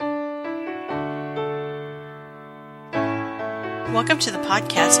Welcome to the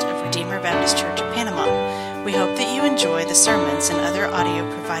podcast of Redeemer Baptist Church of Panama. We hope that you enjoy the sermons and other audio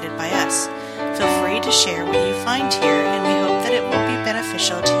provided by us. Feel free to share what you find here, and we hope that it will be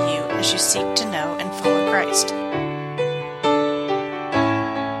beneficial to you as you seek to know and follow Christ.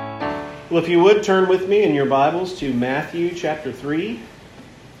 Well, if you would, turn with me in your Bibles to Matthew chapter 3.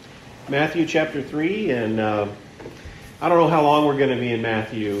 Matthew chapter 3, and I don't know how long we're going to be in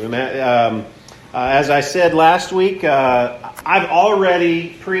Matthew. As I said last week, I've already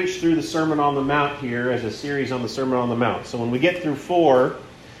preached through the Sermon on the Mount here as a series on the Sermon on the Mount. So when we get through 4,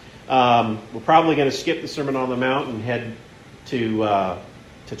 we're probably going to skip the Sermon on the Mount and head to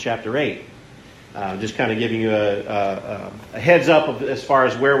chapter 8. Just kind of giving you a heads up as far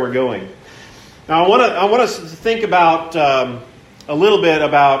as where we're going. Now, I want us to think about a little bit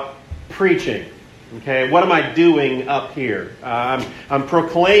about preaching. Okay, what am I doing up here? I'm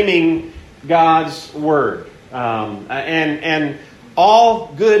proclaiming God's word, and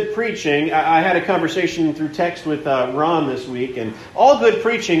all good preaching. I had a conversation through text with Ron this week, and all good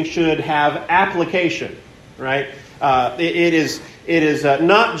preaching should have application, right? It is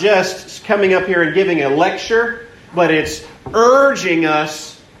not just coming up here and giving a lecture, but it's urging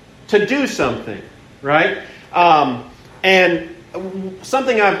us to do something, right? And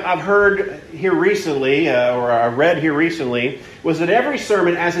something I've heard here recently, or I read here recently, was that every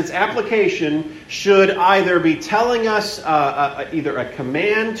sermon, as its application, should either be telling us either a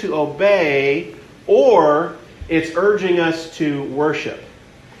command to obey, or it's urging us to worship.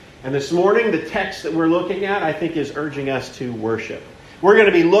 And this morning, the text that we're looking at, I think, is urging us to worship. We're going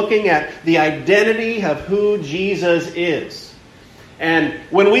to be looking at the identity of who Jesus is. And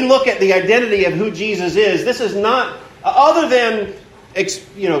when we look at the identity of who Jesus is, this is not, other than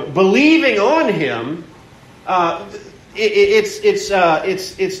believing on Him,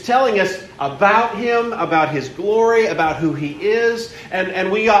 it's telling us about Him, about His glory, about who He is,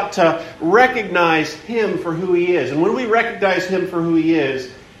 and we ought to recognize Him for who He is. And when we recognize Him for who He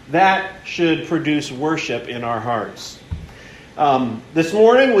is, that should produce worship in our hearts. This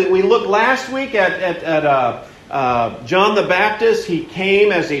morning, we looked last week at John the Baptist. He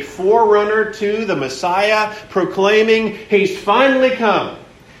came as a forerunner to the Messiah, proclaiming He's finally come.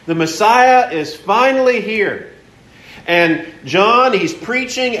 The Messiah is finally here. And John, he's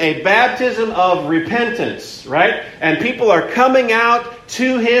preaching a baptism of repentance, right? And people are coming out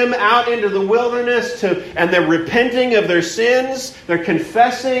to him, out into the wilderness, and they're repenting of their sins. They're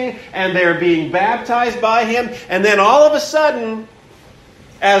confessing, and they're being baptized by him. And then all of a sudden,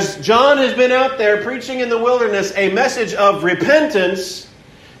 as John has been out there preaching in the wilderness a message of repentance,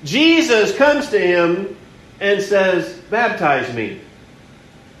 Jesus comes to him and says, "Baptize me."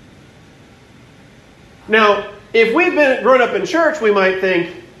 Now, if we've been grown up in church, we might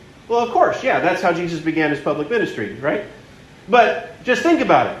think, well, of course, yeah, that's how Jesus began His public ministry, right? But just think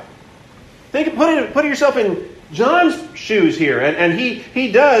about it. Put yourself in John's shoes here, and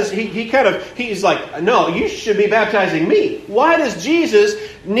he's like, no, you should be baptizing me. Why does Jesus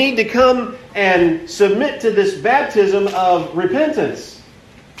need to come and submit to this baptism of repentance?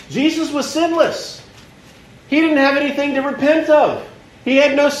 Jesus was sinless. He didn't have anything to repent of. He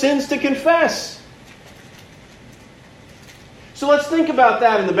had no sins to confess. So let's think about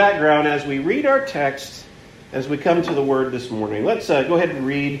that in the background as we read our text, as we come to the Word this morning. Let's go ahead and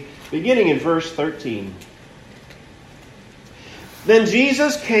read, beginning in verse 13. Then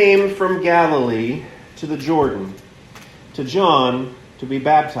Jesus came from Galilee to the Jordan, to John, to be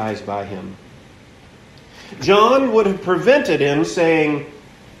baptized by him. John would have prevented him, saying,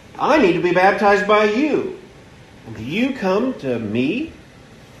 "I need to be baptized by you, and do you come to me?"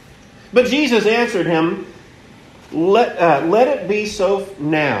 But Jesus answered him, Let it be so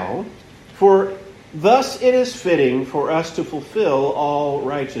now, for thus it is fitting for us to fulfill all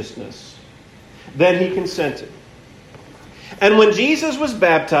righteousness. Then he consented. And when Jesus was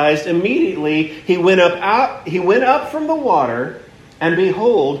baptized, immediately he went up from the water, and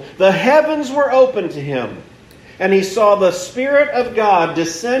behold, the heavens were opened to him. And he saw the Spirit of God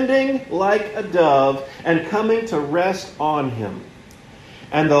descending like a dove and coming to rest on him.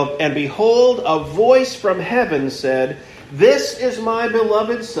 And behold, a voice from heaven said, "This is my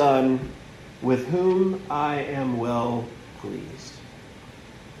beloved Son, with whom I am well pleased."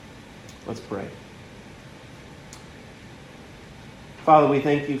 Let's pray. Father, we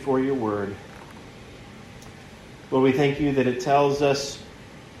thank you for your word. Lord, we thank you that it tells us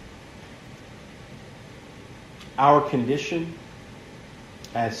our condition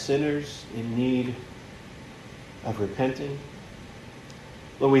as sinners in need of repenting.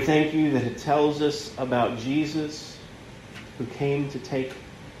 Lord, we thank you that it tells us about Jesus, who came to take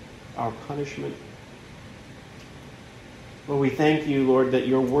our punishment. Lord, we thank you, Lord, that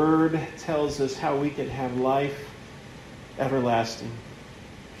your word tells us how we can have life everlasting.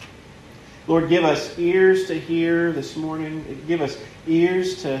 Lord, give us ears to hear this morning. Give us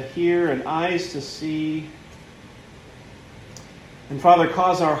ears to hear and eyes to see. And Father,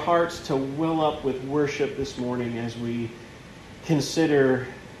 cause our hearts to well up with worship this morning as we consider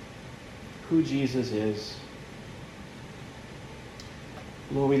who Jesus is.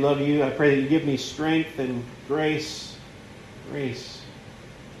 Lord, we love you. I pray that you give me strength and grace as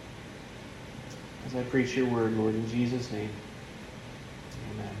I preach your word, Lord, in Jesus' name.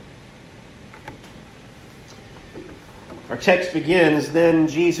 Amen. Our text begins, "Then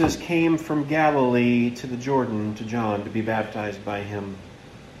Jesus came from Galilee to the Jordan to John to be baptized by him."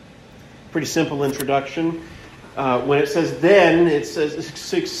 Pretty simple introduction. When it says then, it's a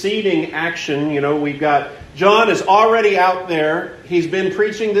succeeding action. We've got John is already out there. He's been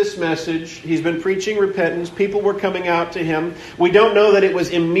preaching this message. He's been preaching repentance. People were coming out to him. We don't know that it was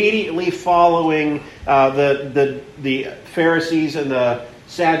immediately following the Pharisees and the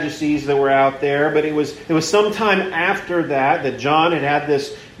Sadducees that were out there, but it was sometime after that John had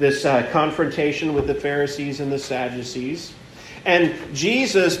this confrontation with the Pharisees and the Sadducees. And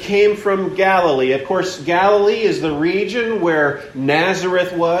Jesus came from Galilee. Of course, Galilee is the region where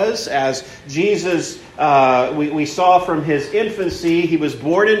Nazareth was. As Jesus, we saw from his infancy, he was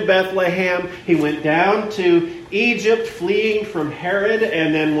born in Bethlehem. He went down to Egypt, fleeing from Herod.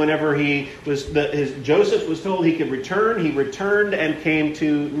 And then whenever Joseph was told he could return, he returned and came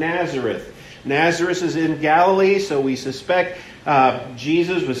to Nazareth. Nazareth is in Galilee, so we suspect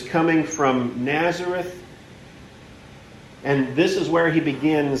Jesus was coming from Nazareth. And this is where he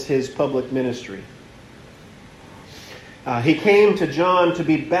begins his public ministry. He came to John to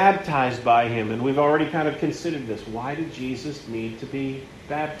be baptized by him. And we've already kind of considered this. Why did Jesus need to be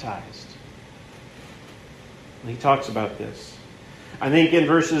baptized? He talks about this. I think in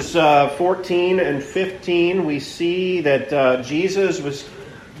verses 14 and 15 we see that Jesus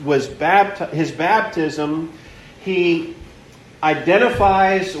was baptized. His baptism, he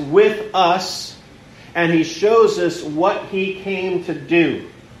identifies with us. And he shows us what he came to do.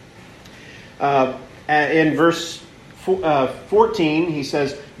 In verse 14, he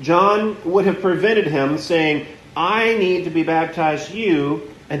says, John would have prevented him, saying, I need to be baptized you,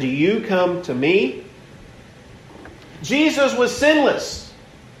 and do you come to me? Jesus was sinless.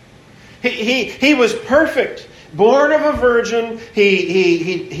 He was perfect, born of a virgin.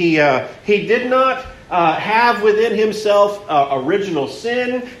 He did not have within himself original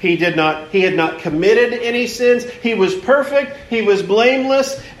sin. He had not committed any sins. He was perfect. He was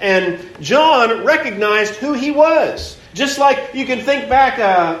blameless. And John recognized who he was. Just like you can think back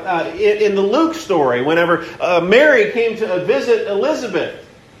in the Luke story, whenever Mary came to visit Elizabeth.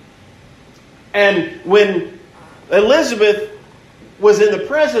 And when Elizabeth was in the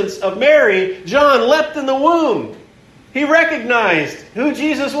presence of Mary, John leapt in the womb. He recognized who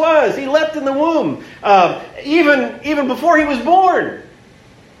Jesus was. He leapt in the womb, even before he was born.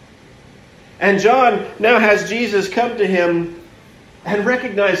 And John now has Jesus come to him and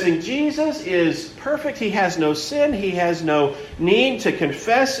recognizing Jesus is perfect. He has no sin. He has no need to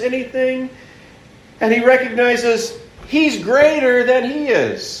confess anything. And he recognizes he's greater than he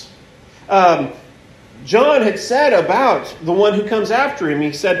is. John had said about the one who comes after him,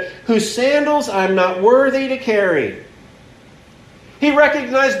 he said, whose sandals I'm not worthy to carry. He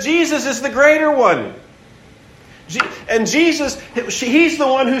recognized Jesus is the greater one. And Jesus, he's the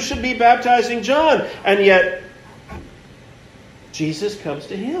one who should be baptizing John. And yet, Jesus comes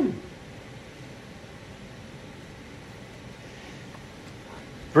to him.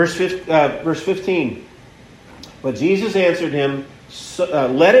 Verse 15. But Jesus answered him,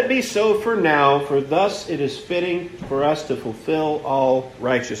 let it be so for now, for thus it is fitting for us to fulfill all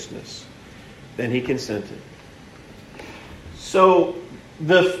righteousness. Then he consented. So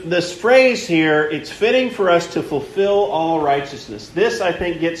this phrase here, it's fitting for us to fulfill all righteousness. This, I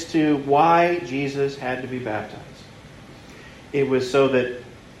think, gets to why Jesus had to be baptized. It was so that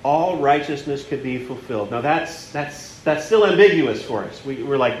all righteousness could be fulfilled. Now that's still ambiguous for us.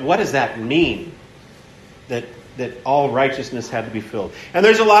 We're like, what does that mean? That all righteousness had to be filled. And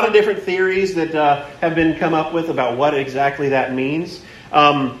there's a lot of different theories that have been come up with about what exactly that means.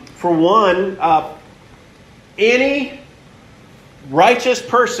 For one, any righteous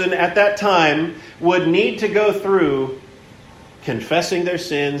person at that time would need to go through confessing their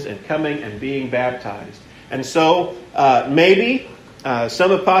sins and coming and being baptized. And so maybe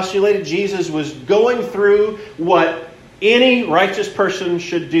some have postulated Jesus was going through what any righteous person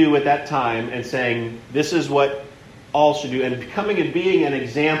should do at that time and saying, this is what all should do. And coming and being an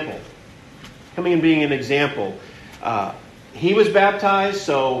example. he was baptized,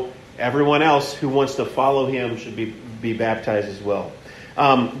 so everyone else who wants to follow him should be baptized as well.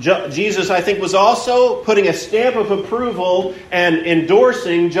 Jesus, I think, was also putting a stamp of approval and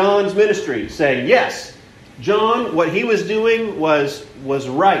endorsing John's ministry, saying, yes, John, what he was doing was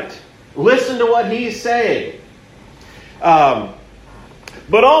right. Listen to what he's saying. But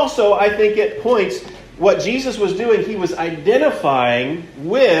also, I think it points, what Jesus was doing, he was identifying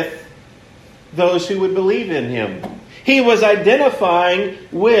with those who would believe in him. He was identifying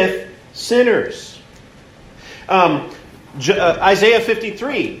with sinners. Isaiah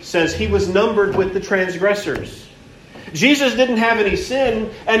 53 says he was numbered with the transgressors. Jesus didn't have any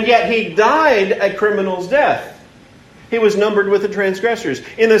sin, and yet he died a criminal's death. He was numbered with the transgressors.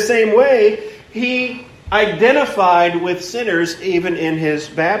 In the same way, he identified with sinners even in his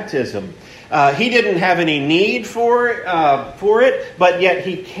baptism. He didn't have any need for it, but yet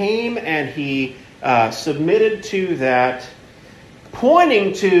he came and he submitted to that,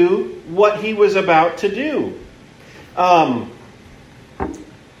 pointing to what he was about to do.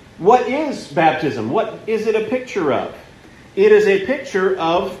 What is baptism? What is it a picture of? It is a picture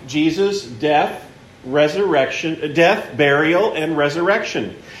of Jesus' death, burial, and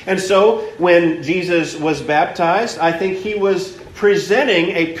resurrection. And so, when Jesus was baptized, I think he was presenting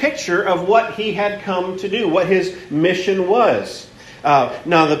a picture of what he had come to do, what his mission was.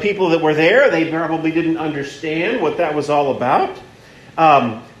 Now, the people that were there, they probably didn't understand what that was all about.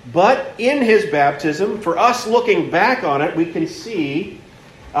 But in his baptism, for us looking back on it, we can see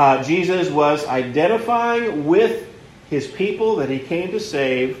Jesus was identifying with his people that he came to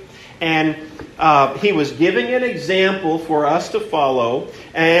save, and he was giving an example for us to follow,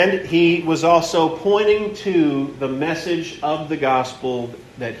 and he was also pointing to the message of the gospel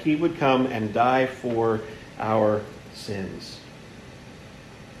that he would come and die for our sins.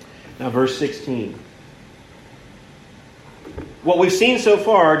 Now, verse 16. What we've seen so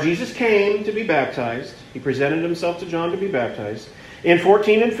far, Jesus came to be baptized. He presented himself to John to be baptized. In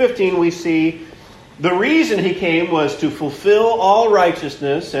 14 and 15, we see the reason he came was to fulfill all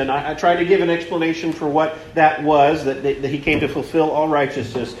righteousness. And I tried to give an explanation for what that was, that he came to fulfill all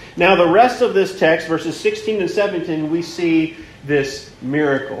righteousness. Now, the rest of this text, verses 16 and 17, we see this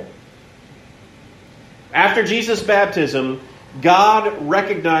miracle. After Jesus' baptism, God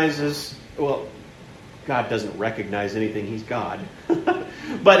recognizes, well, God doesn't recognize anything. He's God.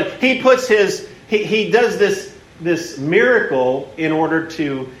 But he puts he does this miracle in order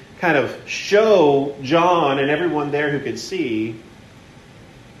to kind of show John and everyone there who could see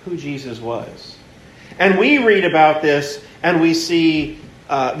who Jesus was. And we read about this and we see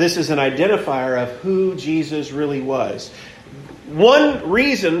this is an identifier of who Jesus really was. One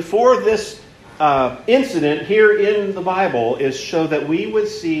reason for this incident here in the Bible is so that we would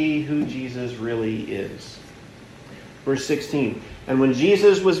see who Jesus really is. Verse 16. And when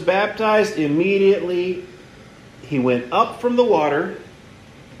Jesus was baptized, immediately he went up from the water,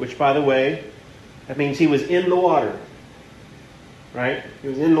 which, by the way, that means he was in the water. Right? He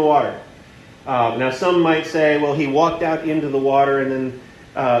was in the water. Now, some might say, well, he walked out into the water and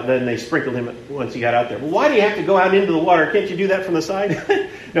then they sprinkled him once he got out there. Well, why do you have to go out into the water? Can't you do that from the side?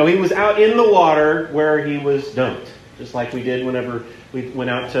 No, he was out in the water where he was dumped, just like we did whenever we went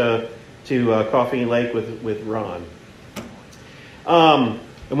out to Coffee Lake with Ron.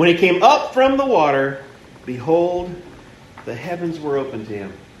 And when he came up from the water, behold, the heavens were open to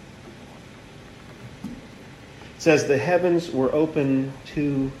him. It says the heavens were open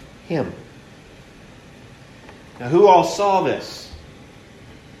to him. Now, who all saw this?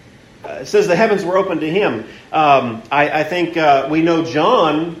 It says the heavens were open to him. I think we know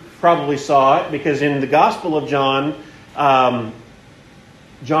John probably saw it, because in the Gospel of John,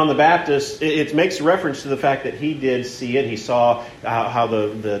 John the Baptist, it makes reference to the fact that he did see it. He saw how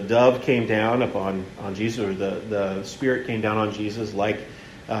the dove came down upon Jesus, or the Spirit came down on Jesus like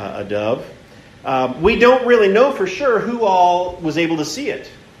a dove. We don't really know for sure who all was able to see it.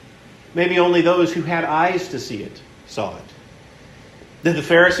 Maybe only those who had eyes to see it saw it. Did the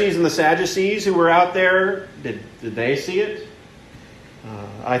Pharisees and the Sadducees who were out there, did they see it?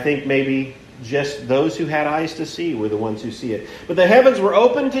 I think maybe just those who had eyes to see were the ones who see it. But the heavens were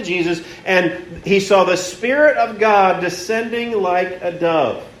open to Jesus, and he saw the Spirit of God descending like a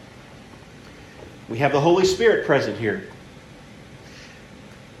dove. We have the Holy Spirit present here.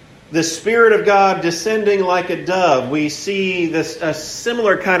 The Spirit of God descending like a dove. We see a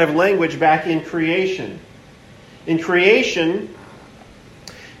similar kind of language back in creation. In creation,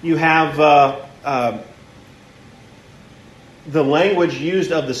 you have the language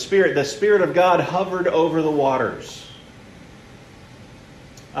used of the Spirit. The Spirit of God hovered over the waters.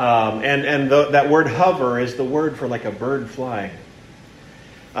 That word hover is the word for like a bird flying.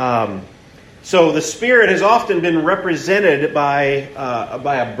 So the Spirit has often been represented by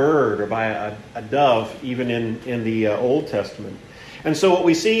a bird or by a dove, even in the Old Testament. And so what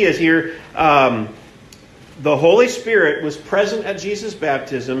we see is here, the Holy Spirit was present at Jesus'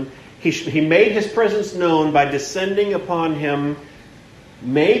 baptism. He made his presence known by descending upon him,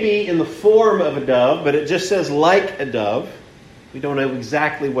 maybe in the form of a dove, but it just says like a dove. We don't know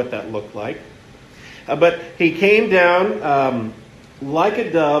exactly what that looked like. But he came down like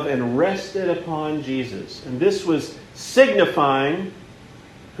a dove and rested upon Jesus. And this was signifying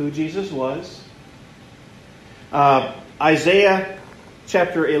who Jesus was. Isaiah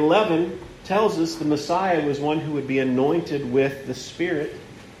chapter 11 tells us the Messiah was one who would be anointed with the Spirit.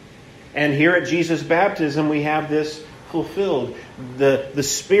 And here at Jesus' baptism, we have this fulfilled. The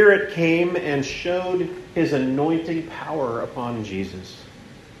Spirit came and showed his anointing power upon Jesus.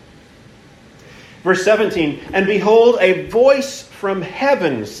 Verse 17, and behold, a voice from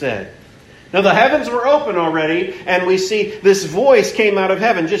heaven said. Now the heavens were open already, and we see this voice came out of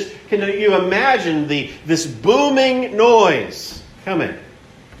heaven. Just can you imagine this booming noise coming?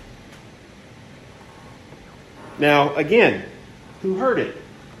 Now, again, who heard it?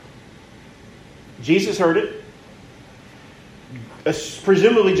 Jesus heard it.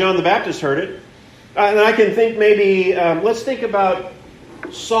 Presumably John the Baptist heard it. And I can think maybe, let's think about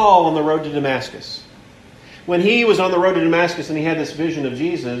Saul on the road to Damascus. When he was on the road to Damascus and he had this vision of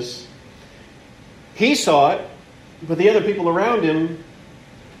Jesus, he saw it, but the other people around him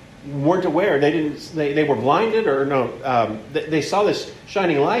weren't aware. They were blinded, or no, they saw this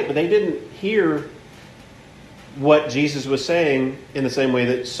shining light, but they didn't hear what Jesus was saying in the same way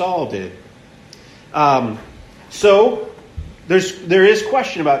that Saul did. So there is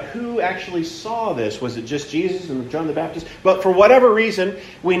question about who actually saw this. Was it just Jesus and John the Baptist? But for whatever reason,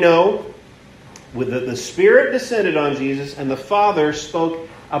 we know the Spirit descended on Jesus, and the Father spoke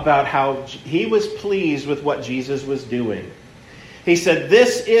about how he was pleased with what Jesus was doing. He said,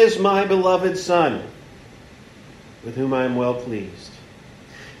 "This is my beloved Son, with whom I am well pleased."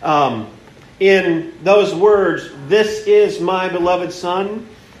 In those words, "This is my beloved Son,"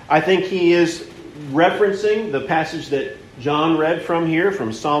 I think he is referencing the passage that John read from here,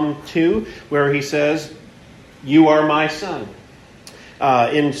 from Psalm 2, where he says, "You are my Son."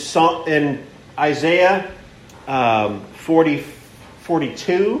 In Isaiah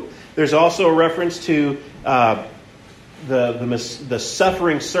 42, there's also a reference to the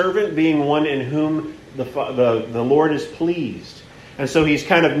suffering servant being one in whom the Lord is pleased. And so he's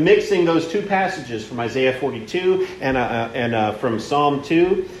kind of mixing those two passages from Isaiah 42 and from Psalm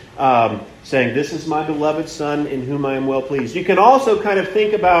 2, saying, "This is my beloved Son in whom I am well pleased." You can also kind of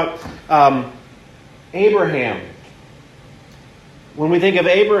think about Abraham. When we think of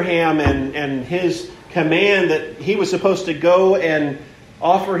Abraham and his command that he was supposed to go and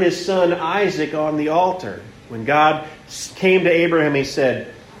offer his son Isaac on the altar. When God came to Abraham, he said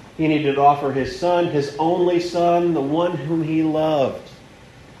he needed to offer his son, his only son, the one whom he loved.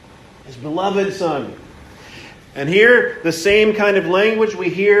 His beloved son. And here, the same kind of language we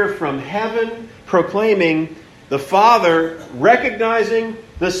hear from heaven proclaiming the Father recognizing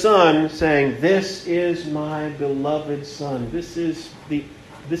the Son, saying, "This is my beloved Son. This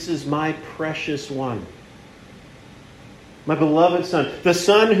is my precious one. My beloved Son. The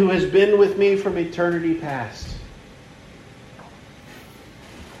Son who has been with me from eternity past.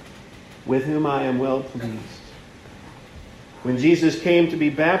 With whom I am well pleased." When Jesus came to be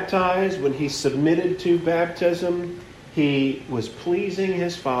baptized, when he submitted to baptism, he was pleasing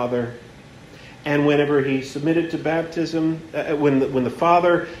his Father. And whenever he submitted to baptism, when the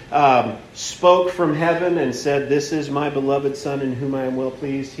Father spoke from heaven and said, "This is my beloved Son in whom I am well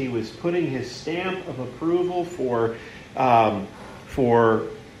pleased," he was putting his stamp of approval for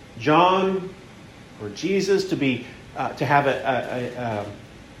John, for Jesus to have a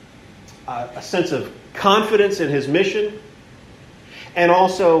sense of confidence in his mission, and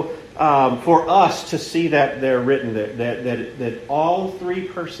also for us to see that there written, that all three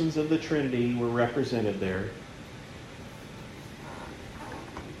persons of the Trinity were represented there.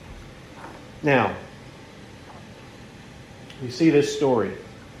 Now, we see this story.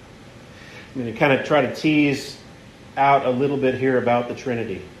 I'm going to kind of try to tease out a little bit here about the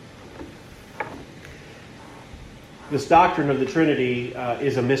Trinity. This doctrine of the Trinity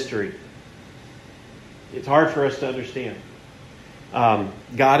is a mystery. It's hard for us to understand.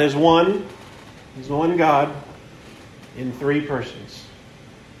 God is one. He's one God in three persons.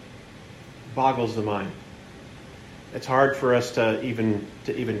 Boggles the mind. It's hard for us to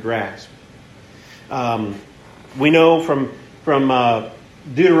even grasp. We know from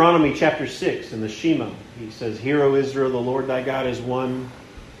Deuteronomy chapter 6 in the Shema, he says, "Hear, O Israel, the Lord thy God is one,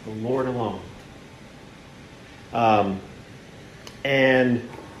 the Lord alone." And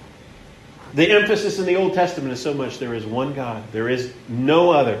the emphasis in the Old Testament is so much, there is one God. There is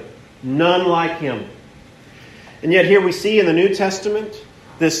no other. None like Him. And yet here we see in the New Testament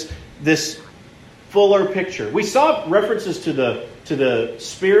this fuller picture. We saw references to the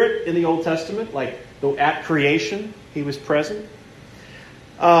Spirit in the Old Testament, like at creation He was present.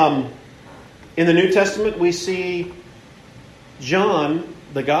 In the New Testament we see John,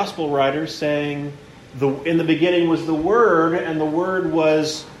 the Gospel writer, saying, in the beginning was the Word, and the Word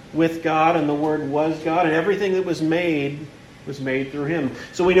was with God, and the Word was God, and everything that was made through Him.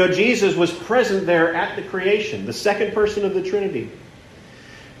 So we know Jesus was present there at the creation, the second person of the Trinity.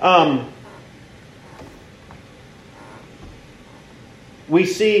 We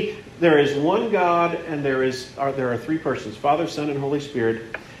see there is one God, and there are three persons, Father, Son, and Holy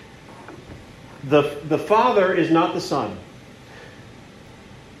Spirit. The Father is not the Son.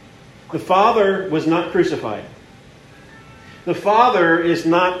 The Father was not crucified. The Father is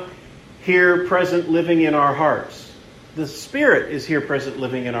not here present living in our hearts. The Spirit is here present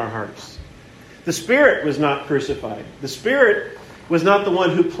living in our hearts. The Spirit was not crucified. The Spirit was not the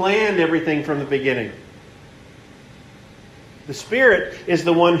one who planned everything from the beginning. The Spirit is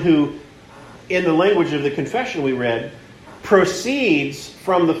the one who, in the language of the confession we read, proceeds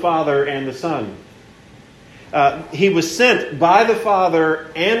from the Father and the Son. He was sent by the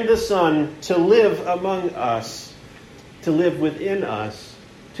Father and the Son to live among us, to live within us,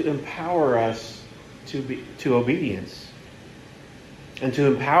 to empower us to obedience, and to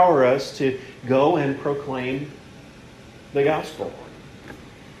empower us to go and proclaim the gospel.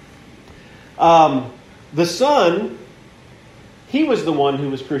 The Son, He was the one who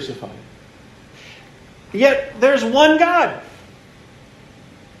was crucified. Yet there's one God.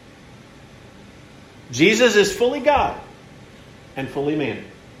 Jesus is fully God and fully man.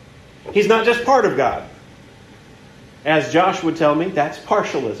 He's not just part of God. As Josh would tell me, that's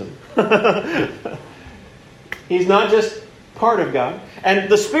partialism. He's not just part of God. And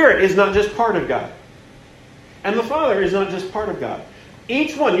the Spirit is not just part of God. And the Father is not just part of God.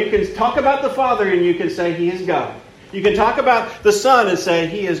 Each one, you can talk about the Father and you can say He is God. You can talk about the Son and say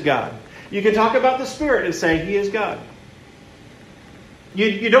He is God. You can talk about the Spirit and say He is God.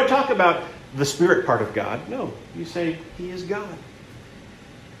 You don't talk about the Spirit part of God. No, you say He is God.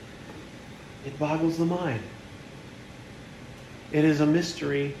 It boggles the mind. It is a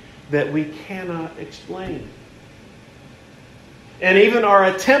mystery that we cannot explain. And even our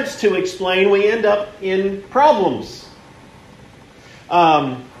attempts to explain, we end up in problems.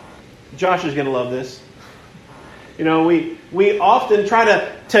 Josh is going to love this. You know, we often try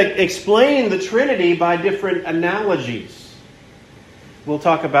to explain the Trinity by different analogies. We'll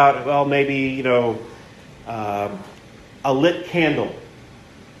talk about, well, maybe, a lit candle.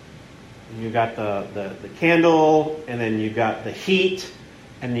 You've got the candle, and then you've got the heat,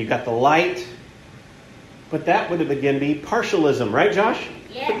 and you've got the light. But that would again be partialism, right, Josh?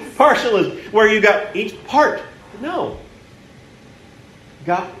 Yes. Partialism, where you got each part. No.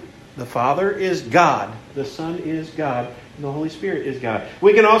 God, the Father is God, the Son is God, and the Holy Spirit is God.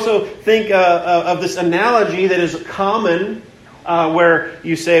 We can also think of this analogy that is common, where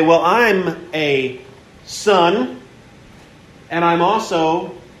you say, well, I'm a son, and I'm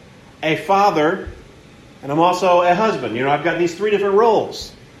also a father, and I'm also a husband. I've got these three different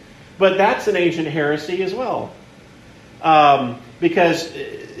roles. But that's an ancient heresy as well. Because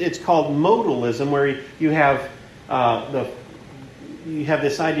it's called modalism, where you have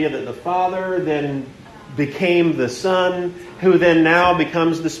this idea that the Father then became the Son, who then now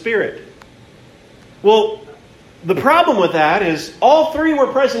becomes the Spirit. Well, the problem with that is all three were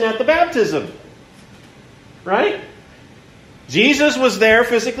present at the baptism. Right? Jesus was there,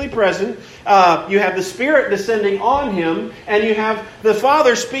 physically present. You have the Spirit descending on Him, and you have the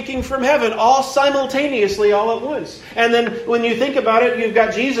Father speaking from heaven, all simultaneously, all at once. And then when you think about it, you've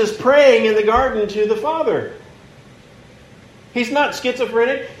got Jesus praying in the garden to the Father. He's not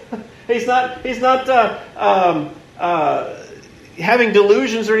schizophrenic. He's not having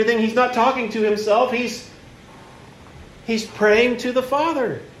delusions or anything. He's not talking to himself. He's praying to the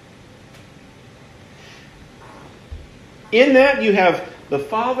Father. In that you have the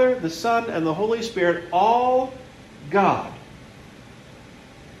Father, the Son, and the Holy Spirit, all God.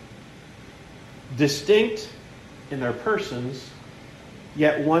 Distinct in their persons,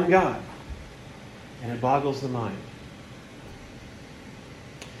 yet one God. And it boggles the mind.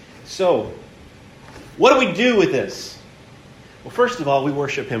 So, what do we do with this? Well, first of all, we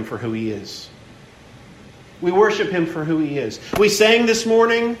worship Him for who He is. We worship Him for who He is. We sang this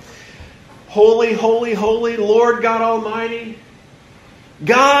morning, Holy, holy, holy, Lord God Almighty,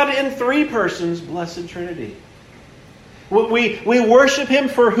 God in three persons, blessed Trinity. We worship Him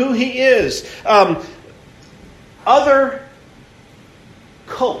for who He is. Other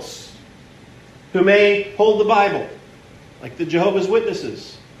cults who may hold the Bible, like the Jehovah's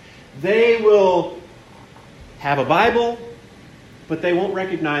Witnesses, they will have a Bible, but they won't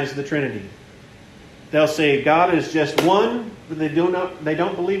recognize the Trinity. They'll say God is just one, but they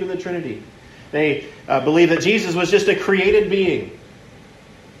don't believe in the Trinity. They believe that Jesus was just a created being.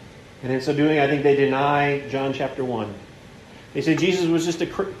 And in so doing, I think they deny John chapter 1. They say Jesus was just a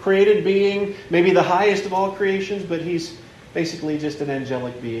created being, maybe the highest of all creations, but He's basically just an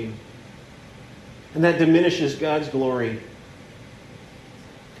angelic being. And that diminishes God's glory.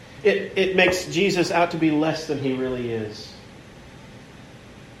 It makes Jesus out to be less than He really is.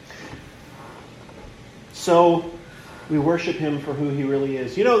 So we worship Him for who He really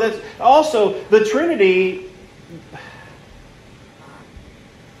is. You know, that's also the Trinity.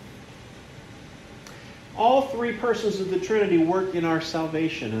 All three persons of the Trinity work in our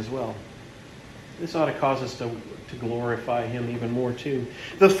salvation as well. This ought to cause us to glorify Him even more too.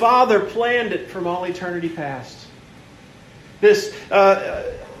 The Father planned it from all eternity past. This,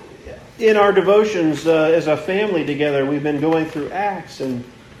 in our devotions as a family together, we've been going through Acts, and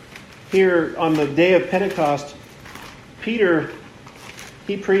here on the day of Pentecost, Peter,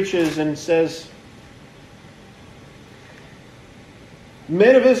 he preaches and says,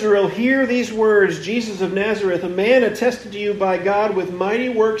 Men of Israel, hear these words, Jesus of Nazareth, a man attested to you by God with mighty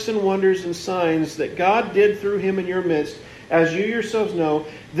works and wonders and signs that God did through Him in your midst, as you yourselves know.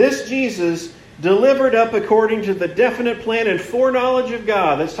 This Jesus, delivered up according to the definite plan and foreknowledge of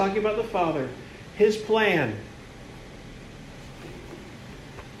God. That's talking about the Father. His plan.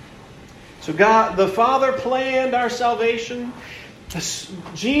 So God, the Father planned our salvation.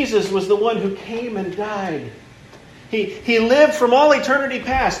 Jesus was the one who came and died. He lived from all eternity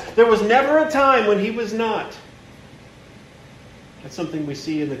past. There was never a time when He was not. That's something we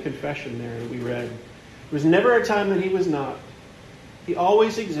see in the confession there that we read. There was never a time that He was not. He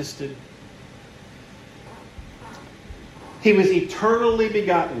always existed. He was eternally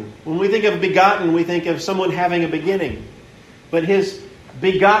begotten. When we think of begotten, we think of someone having a beginning. But His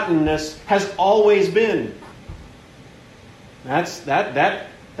begottenness has always been.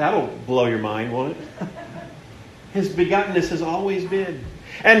 That'll blow your mind, won't it? His begottenness has always been.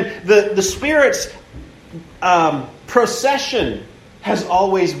 And the Spirit's procession has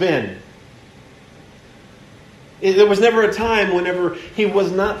always been. There was never a time whenever He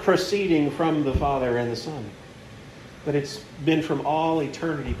was not proceeding from the Father and the Son. But it's been from all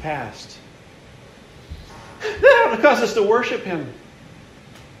eternity past. That ought to cause us to worship Him.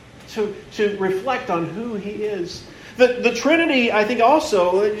 To reflect on who He is. The Trinity, I think,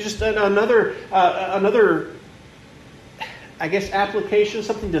 also just another I guess application,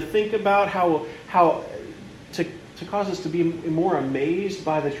 something to think about, how to cause us to be more amazed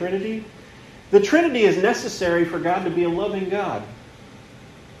by the Trinity. The Trinity is necessary for God to be a loving God.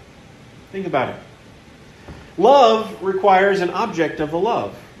 Think about it. Love requires an object of the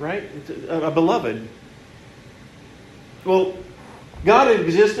love, right? A beloved. Well, God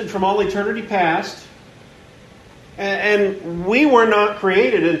existed from all eternity past, and we were not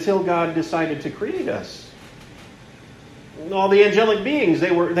created until God decided to create us. All the angelic beings, they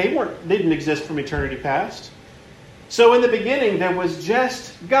didn't exist from eternity past. So in the beginning, there was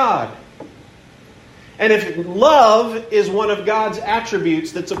just God. And if love is one of God's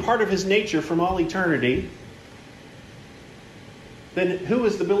attributes that's a part of His nature from all eternity, then who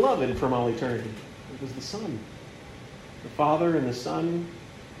was the beloved from all eternity? It was the Son. The Father and the Son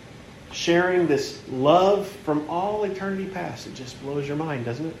sharing this love from all eternity past. It just blows your mind,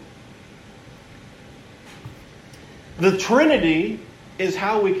 doesn't it? The Trinity is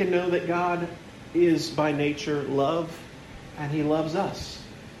how we can know that God is by nature love and He loves us.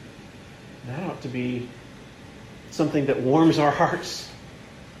 That ought to be something that warms our hearts,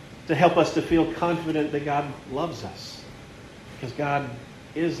 to help us to feel confident that God loves us. Because God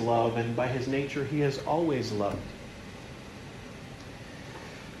is love, and by His nature He has always loved.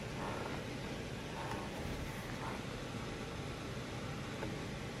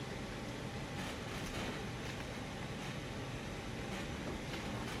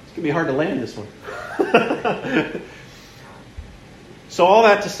 It's going to be hard to land this one. So all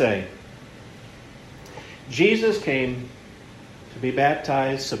that to say, Jesus came to be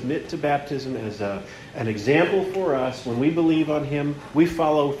baptized, submit to baptism as an example for us. When we believe on Him, we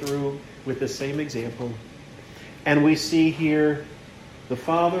follow through with the same example. And we see here the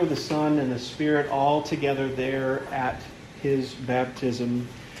Father, the Son, and the Spirit all together there at his baptism.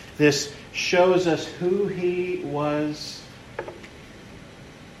 This shows us who he was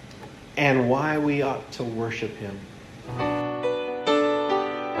and why we ought to worship him.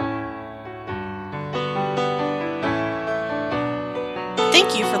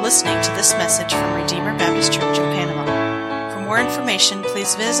 Thank you for listening to this message from Redeemer Baptist Church in Panama. For more information,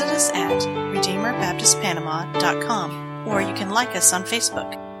 please visit us at RedeemerBaptistPanama.com, or you can like us on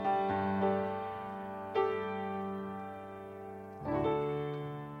Facebook.